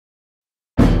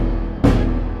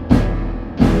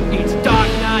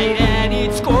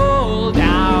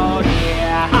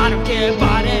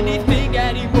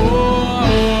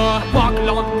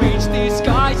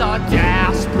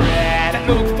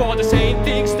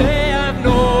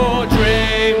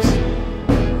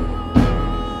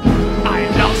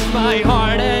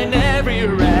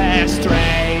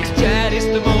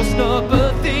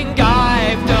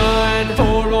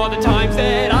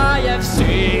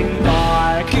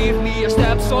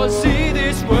all see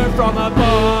this word from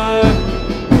above.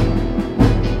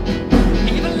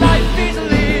 Even life is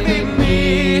leaving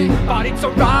me, but it's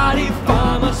alright if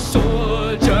I'm a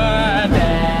soldier.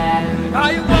 Then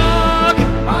I walk,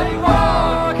 I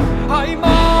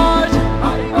march,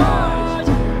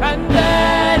 and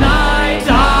then I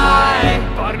die.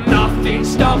 But nothing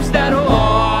stops that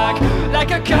walk,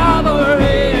 like a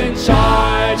cavalry in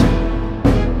charge.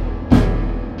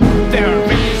 There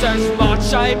is as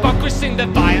much hypocrisy in the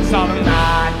violence of a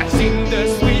man as in the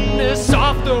sweetness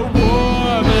of the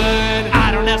woman.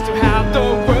 I don't have to have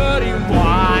the word in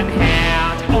one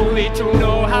hand, only to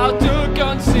know how to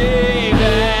conceive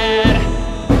it.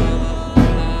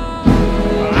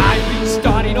 I've been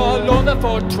studying all over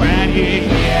for 20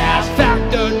 years.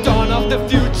 Fact, the dawn of the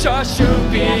future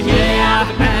should be here.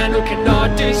 The man who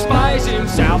cannot despise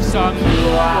himself some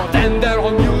more than their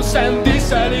own news, and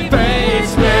this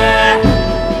elevates me.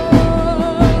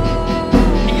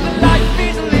 Even life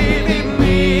is leaving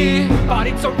me, but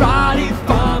it's alright if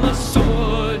I'm a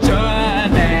soldier.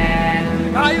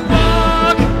 Then I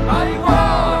walk, I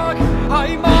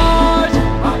march,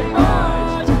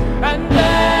 and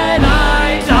then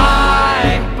I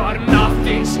die. But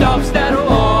nothing stops that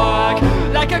walk,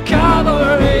 like a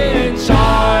cavalry in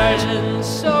charge. And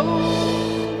so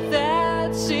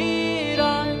that's it,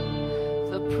 I'm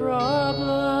the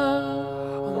problem.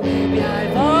 Or maybe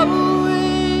I've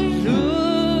always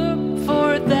looked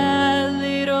for that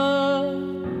little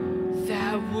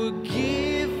that would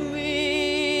give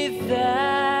me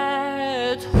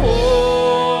that hope.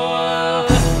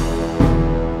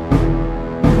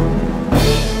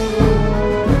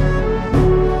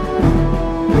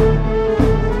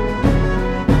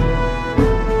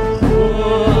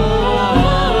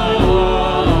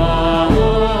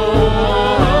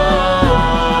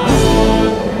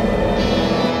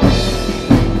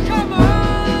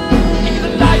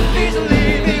 Even life is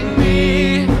leaving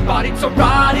me, but it's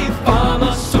alright if